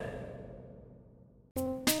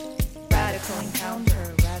Radical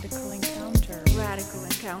encounter, radical encounter, radical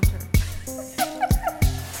encounter.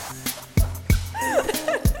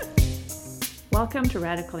 Welcome to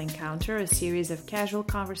Radical Encounter, a series of casual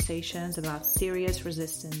conversations about serious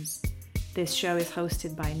resistance. This show is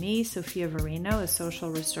hosted by me, Sofia Verino, a social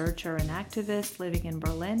researcher and activist living in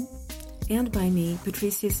Berlin. And by me,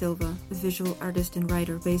 Patricia Silva, a visual artist and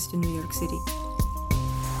writer based in New York City.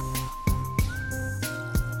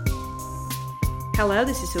 Hello,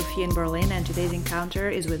 this is Sofia in Berlin, and today's encounter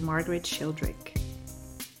is with Margaret Schildrick.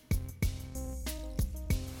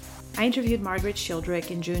 I interviewed Margaret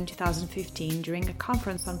Schildrick in June 2015 during a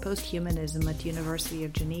conference on posthumanism at the University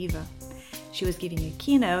of Geneva. She was giving a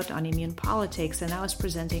keynote on immune politics, and I was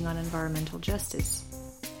presenting on environmental justice.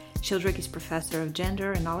 Schildrick is professor of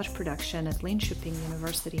gender and knowledge production at Linköping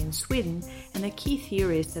University in Sweden and a key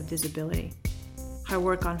theorist of disability. Her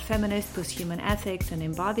work on feminist posthuman ethics and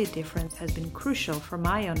embodied difference has been crucial for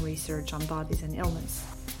my own research on bodies and illness.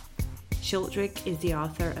 Schildrick is the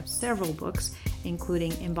author of several books,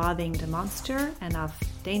 including Embodying the Monster and of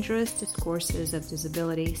Dangerous Discourses of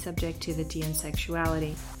Disability, Subjectivity and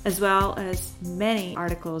Sexuality, as well as many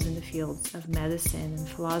articles in the fields of medicine and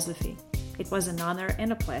philosophy. It was an honor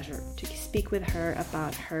and a pleasure to speak with her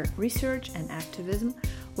about her research and activism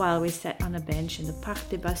while we sat on a bench in the Parc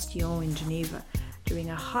des Bastions in Geneva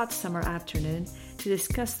during a hot summer afternoon to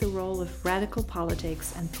discuss the role of radical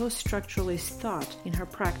politics and post-structuralist thought in her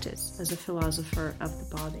practice as a philosopher of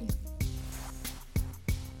the body.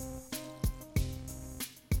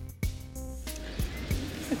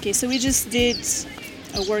 Okay, so we just did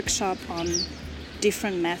a workshop on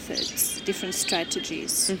different methods, different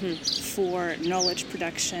strategies for knowledge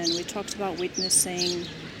production. We talked about witnessing,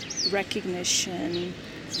 recognition,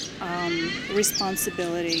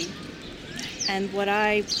 responsibility. And what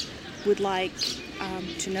I would like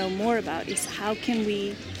to know more about is how can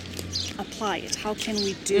we apply it? How can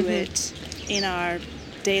we do it in our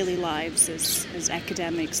daily lives as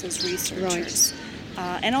academics, as researchers?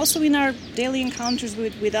 Right. And also in our daily encounters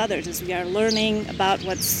with others, as we are learning about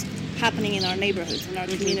what's happening in our neighborhoods, in our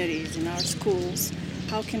communities, in our schools.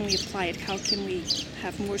 How can we apply it? How can we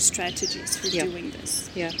have more strategies for doing this?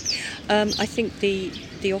 Yeah, I think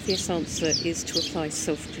the obvious answer is to apply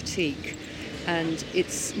self-critique. And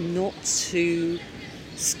it's not to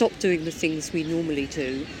stop doing the things we normally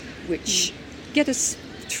do, which get us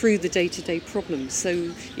through the day-to-day problems. So,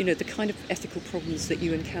 the kind of ethical problems that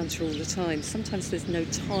you encounter all the time, sometimes there's no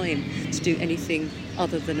time to do anything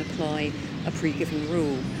other than apply a pre-given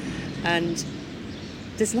rule. And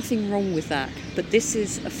there's nothing wrong with that. But this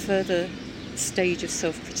is a further stage of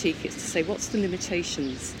self-critique. It's to say, what's the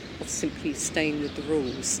limitations of simply staying with the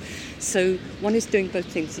rules? So one is doing both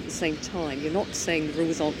things at the same time. You're not saying the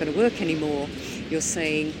rules aren't going to work anymore. You're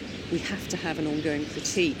saying we have to have an ongoing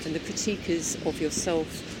critique. And the critique is of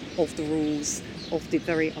yourself, of the rules, of the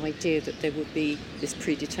very idea that there would be this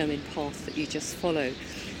predetermined path that you just follow.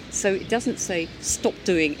 So it doesn't say stop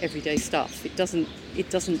doing everyday stuff. It doesn't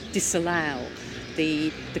disallow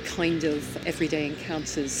the kind of everyday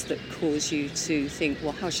encounters that cause you to think,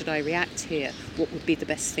 well, how should I react here? What would be the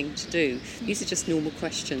best thing to do? These are just normal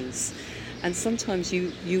questions. And sometimes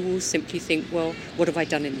you will simply think, well, what have I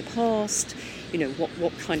done in the past?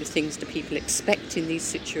 What kind of things do people expect in these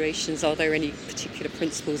situations? Are there any particular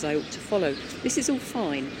principles I ought to follow? This is all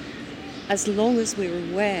fine, as long as we're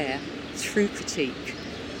aware through critique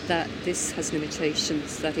that this has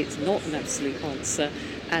limitations, that it's not an absolute answer,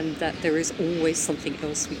 and that there is always something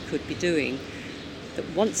else we could be doing. That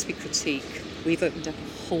once we critique, we've opened up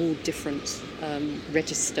a whole different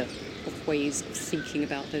register of ways of thinking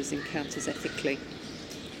about those encounters ethically.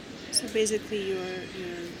 So basically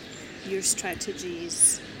your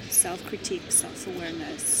strategies, self-critique,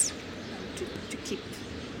 self-awareness, to keep...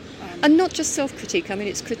 And not just self-critique,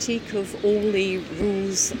 it's critique of all the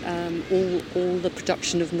rules, all the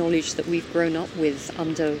production of knowledge that we've grown up with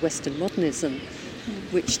under Western modernism,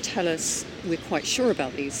 which tell us we're quite sure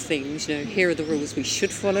about these things. Here are the rules we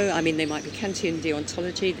should follow. They might be Kantian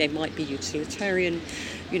deontology, they might be utilitarian,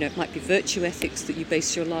 it might be virtue ethics that you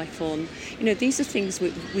base your life on. These are things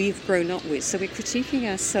we've grown up with. So we're critiquing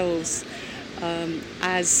ourselves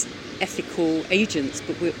as ethical agents,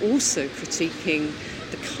 but we're also critiquing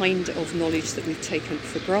the kind of knowledge that we've taken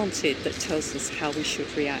for granted that tells us how we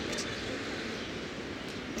should react.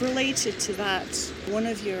 Related to that, one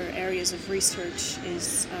of your areas of research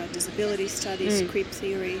is disability studies, creep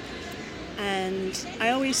theory, and I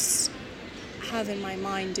always have in my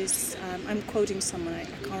mind is, I'm quoting someone, I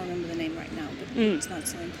can't remember the name right now, but it's not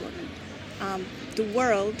so important, the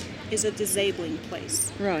world is a disabling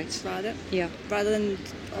place. Right. Rather Yeah. than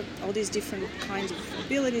all these different kinds of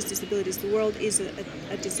abilities, disabilities, the world is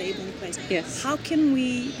a disabling place. Yes. How can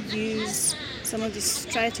we use some of these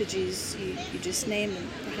strategies you just named,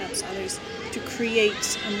 and perhaps others, to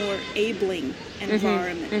create a more abling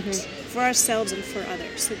environment for ourselves and for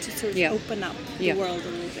others, so to sort of open up the world a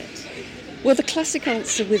little bit? Well, the classic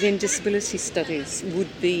answer within disability studies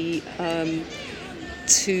would be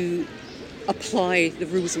to apply the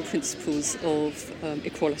rules and principles of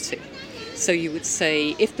equality. So you would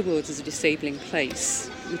say, if the world is a disabling place,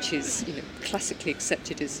 which is classically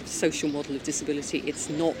accepted as a social model of disability, it's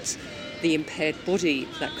not the impaired body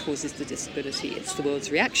that causes the disability, it's the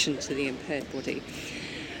world's reaction to the impaired body,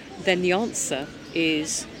 then the answer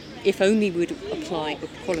is, if only we'd apply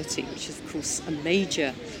equality, which is of course a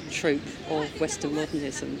major trope of Western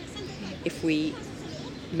modernism, if we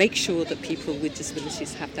make sure that people with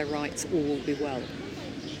disabilities have their rights, all will be well.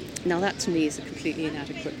 Now that to me is a completely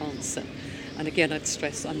inadequate answer. And again, I'd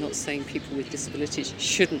stress, I'm not saying people with disabilities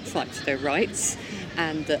shouldn't fight for their rights,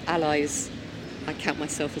 and that allies, I count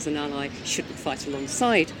myself as an ally, shouldn't fight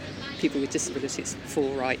alongside people with disabilities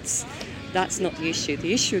for rights. That's not the issue.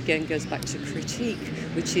 The issue again goes back to critique,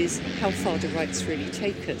 which is how far do rights really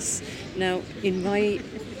take us? Now, in my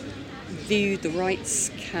view, the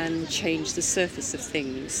rights can change the surface of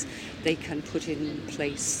things. They can put in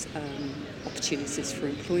place opportunities for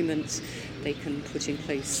employment. They can put in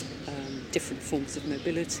place different forms of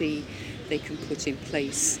mobility. They can put in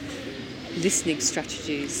place listening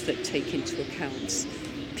strategies that take into account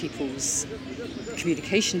people's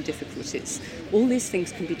communication difficulties. All these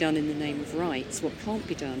things can be done in the name of rights. What can't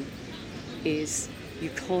be done is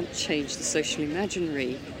you can't change the social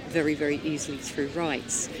imaginary very, very easily through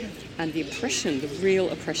rights. And the oppression, the real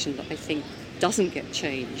oppression that I think doesn't get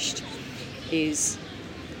changed, is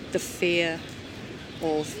the fear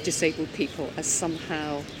of disabled people as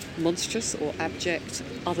somehow monstrous or abject,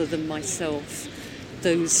 other than myself,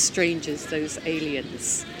 those strangers, those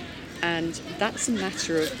aliens. And that's a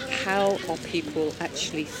matter of how are people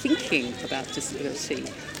actually thinking about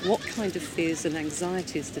disability? What kind of fears and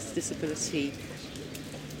anxieties does disability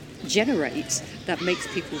generate that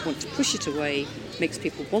makes people want to push it away, makes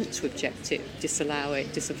people want to object it, disallow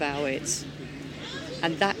it, disavow it?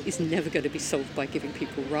 And that is never going to be solved by giving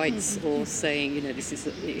people rights or saying, this is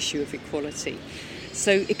the issue of equality.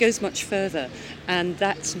 So it goes much further. And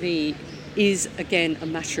that, to me, is, again, a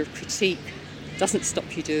matter of critique. Doesn't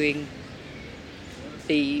stop you doing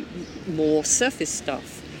the more surface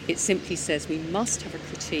stuff. It simply says we must have a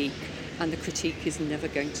critique, and the critique is never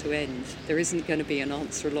going to end. There isn't going to be an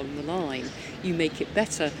answer along the line. You make it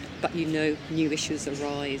better, but new issues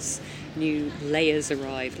arise, new layers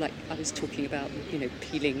arrive. Like I was talking about,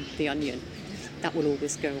 peeling the onion. That will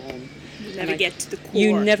always go on. You never get to the core.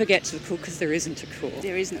 You never get to the core because there isn't a core.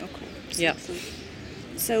 There is no core. Yeah.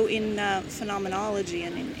 So in phenomenology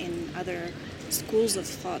and in other schools of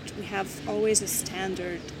thought, we have always a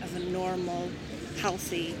standard of a normal,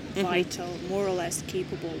 healthy, vital, more or less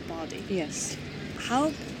capable body. Yes.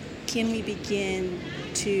 How can we begin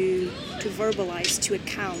to verbalize, to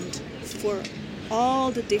account for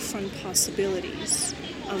all the different possibilities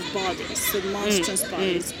of bodies, so monstrous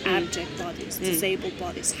bodies, abject bodies, disabled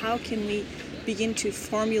bodies? How can we begin to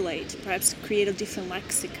formulate, perhaps create a different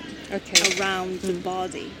lexicon around the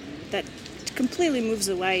body that completely moves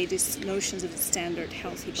away these notions of the standard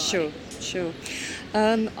healthy body? Sure.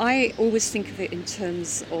 I always think of it in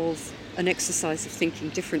terms of an exercise of thinking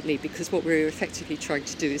differently, because what we're effectively trying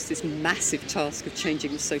to do is this massive task of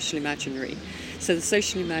changing the social imaginary. So the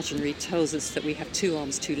social imaginary tells us that we have 2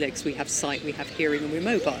 arms, 2 legs, we have sight, we have hearing, and we're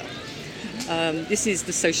mobile. This is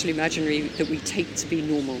the social imaginary that we take to be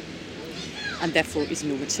normal, and therefore is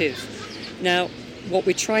normative. Now, what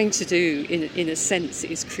we're trying to do, in a sense,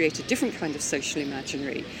 is create a different kind of social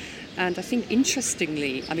imaginary. And I think,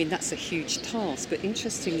 interestingly, that's a huge task, but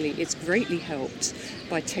interestingly, it's greatly helped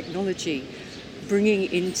by technology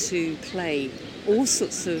bringing into play all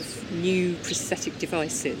sorts of new prosthetic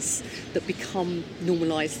devices that become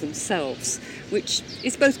normalised themselves, which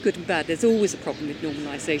is both good and bad. There's always a problem with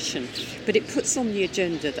normalisation, but it puts on the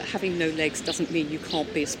agenda that having no legs doesn't mean you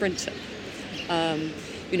can't be a sprinter.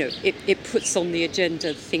 It puts on the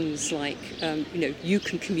agenda things like, you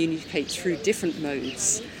can communicate through different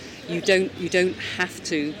modes. You don't have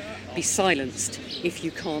to be silenced if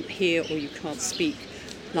you can't hear or you can't speak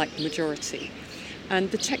like the majority. And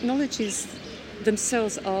the technologies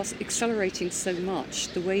themselves are accelerating so much,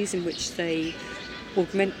 the ways in which they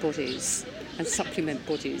augment bodies and supplement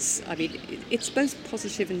bodies. I mean, it's both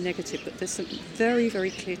positive and negative, but there's some very,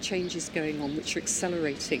 very clear changes going on which are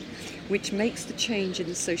accelerating, which makes the change in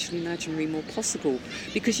the social imaginary more possible,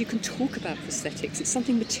 because you can talk about prosthetics. It's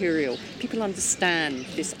something material. People understand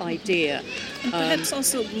this idea. And perhaps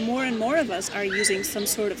also more and more of us are using some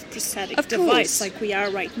sort of prosthetic device like we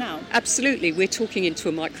are right now. Absolutely. We're talking into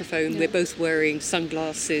a microphone. We're both wearing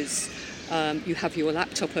sunglasses. You have your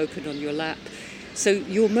laptop open on your lap. So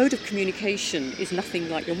your mode of communication is nothing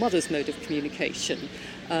like your mother's mode of communication,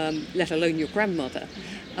 let alone your grandmother.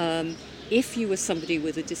 If you were somebody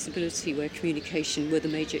with a disability where communication were the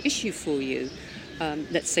major issue for you,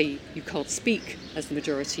 let's say you can't speak as the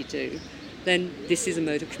majority do, then this is a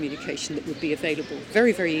mode of communication that would be available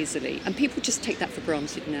very, very easily. And people just take that for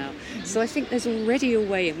granted now. So I think there's already a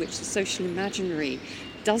way in which the social imaginary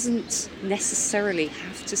doesn't necessarily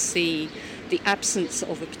have to see the absence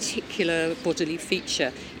of a particular bodily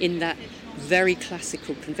feature in that very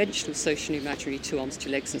classical, conventional social imaginary, 2 arms, 2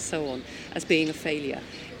 legs and so on, as being a failure.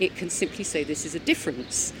 It can simply say this is a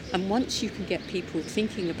difference. And once you can get people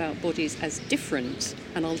thinking about bodies as different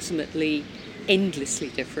and ultimately endlessly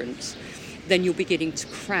different, then you're beginning to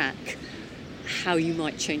crack how you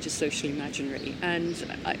might change a social imaginary. And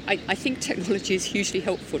I think technology is hugely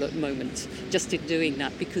helpful at the moment just in doing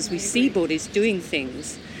that, because we see bodies doing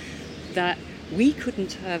things that we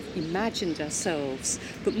couldn't have imagined ourselves,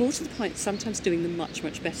 but more to the point, sometimes doing them much,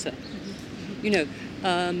 much better. You know,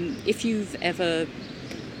 if you've ever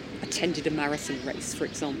attended a marathon race, for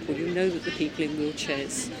example, you'll know that the people in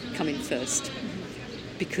wheelchairs come in first,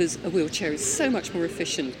 because a wheelchair is so much more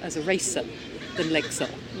efficient as a racer than legs are.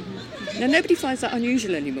 Now, nobody finds that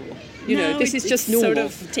unusual anymore. You know, this is just normal.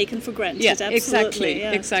 It's sort of taken for granted. Yeah, absolutely.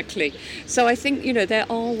 Exactly. So I think, you know, there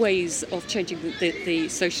are ways of changing the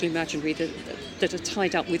social imaginary that are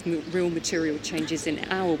tied up with real material changes in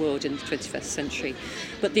our world in the 21st century.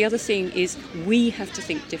 But the other thing is we have to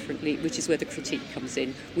think differently, which is where the critique comes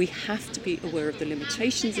in. We have to be aware of the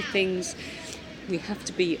limitations of things. We have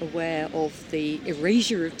to be aware of the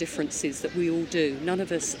erasure of differences that we all do. None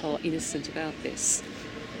of us are innocent about this.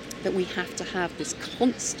 That we have to have this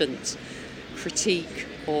constant critique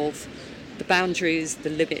of the boundaries,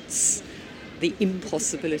 the limits, the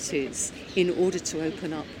impossibilities, in order to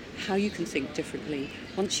open up how you can think differently.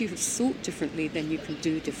 Once you have thought differently, then you can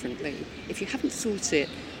do differently. If you haven't thought it,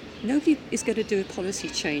 nobody is going to do a policy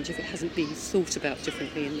change if it hasn't been thought about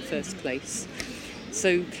differently in the first place.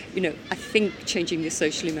 So, you know, I think changing the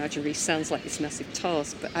social imaginary sounds like this massive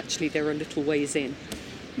task, but actually there are little ways in.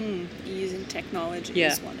 Using technology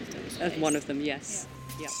is one of those ways. One of them, yes.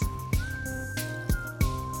 Yeah.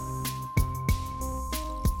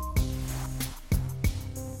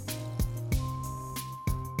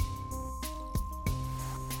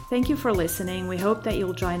 Thank you for listening. We hope that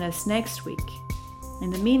you'll join us next week. In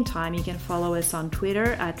the meantime, you can follow us on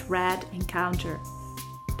Twitter at RAD_Encounter.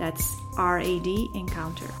 That's RAD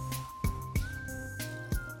Encounter.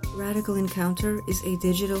 Radical Encounter is a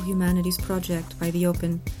digital humanities project by The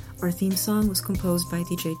Open. Our theme song was composed by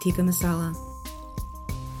DJ Tika Masala.